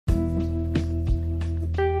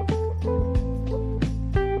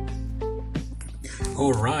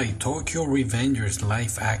Alright, Tokyo Revengers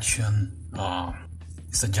live action.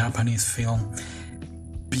 It's a Japanese film.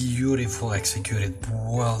 Beautiful executed,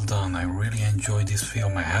 well done. I really enjoyed this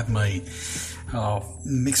film. I had my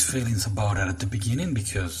mixed feelings about it at the beginning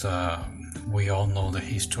because we all know the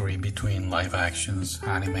history between live actions,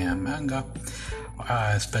 anime and manga,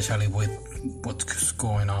 especially with what's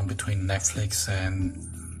going on between Netflix and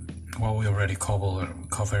well, we already cover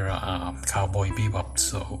Cowboy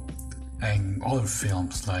Bebop, and other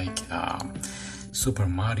films like Super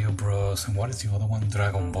Mario Bros. And what is the other one?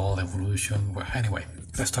 Dragon Ball Evolution. Well, anyway,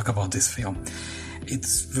 let's talk about this film.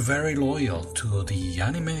 It's very loyal to the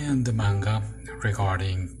anime and the manga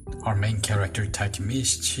regarding our main character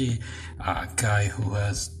Takemichi, a guy who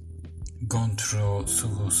has gone through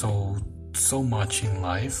so much in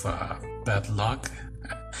life, bad luck,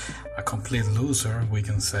 a complete loser, we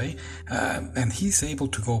can say, and he's able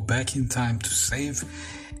to go back in time to save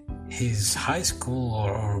his high school,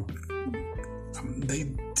 or they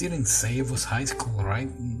didn't say it was high school, right?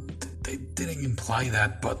 They didn't imply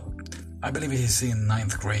that, but I believe he's in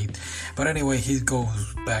 9th grade. But anyway, he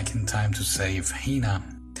goes back in time to save Hina,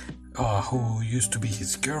 who used to be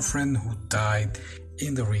his girlfriend, who died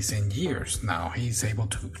in the recent years. Now he's able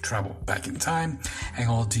to travel back in time, and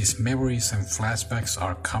all these memories and flashbacks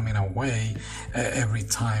are coming away every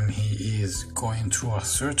time he is going through a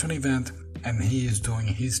certain event, and he is doing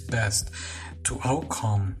his best to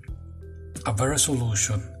outcome a better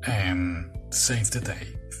solution and save the day.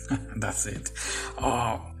 That's it.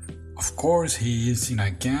 Of course, he is in a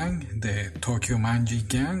gang, the Tokyo Manji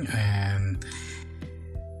gang, and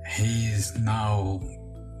he is now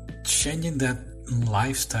changing that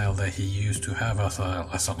lifestyle that he used to have as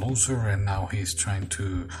a loser, and now he's trying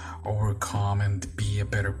to overcome and be a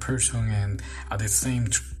better person, and at the same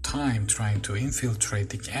time trying to infiltrate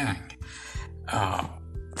the gang.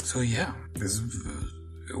 So yeah, it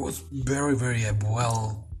was very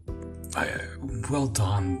well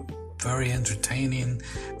done, very entertaining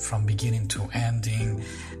from beginning to ending.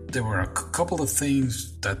 There were a couple of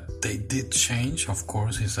things that they did change. Of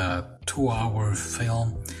course, it's a 2-hour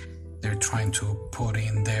film. They're trying to put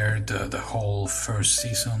in there the whole first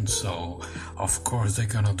season, so of course they're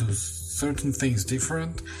gonna do certain things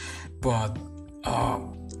different, but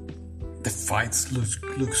the fights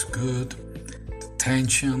looks good. The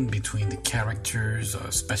tension between the characters,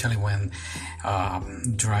 especially when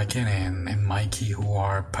Draken and Mikey, who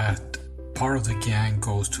are part of the gang,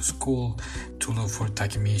 goes to school to look for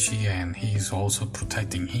Takemichi, and he's also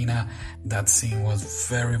protecting Hina. That scene was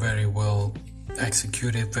very well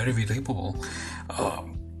executed, very believable. A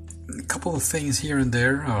couple of things here and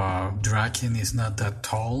there. Draken is not that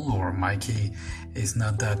tall, or Mikey is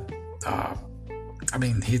not that.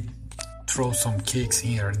 He throws some kicks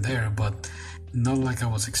here and there, but not like I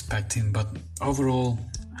was expecting. But overall,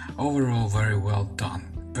 very well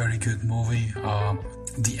done. Very good movie.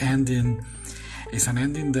 The ending is an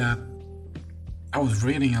ending that I was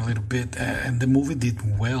reading a little bit, and the movie did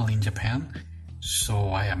well in Japan. So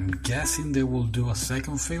I am guessing they will do a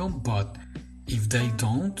second film, but if they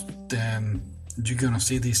don't, then you're gonna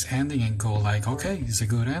see this ending and go like, okay, it's a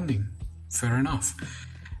good ending, fair enough.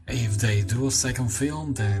 If they do a second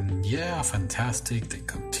film, then yeah, fantastic, they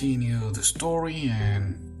continue the story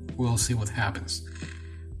and we'll see what happens.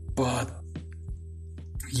 But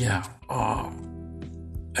yeah,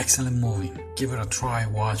 excellent movie. Give it a try,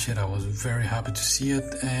 watch it. I was very happy to see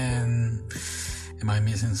it. And am I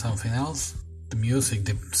missing something else? The music,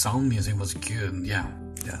 the sound music was good. Yeah,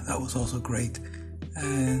 that was also great.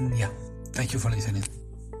 And yeah, thank you for listening.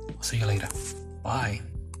 I'll see you later. Bye.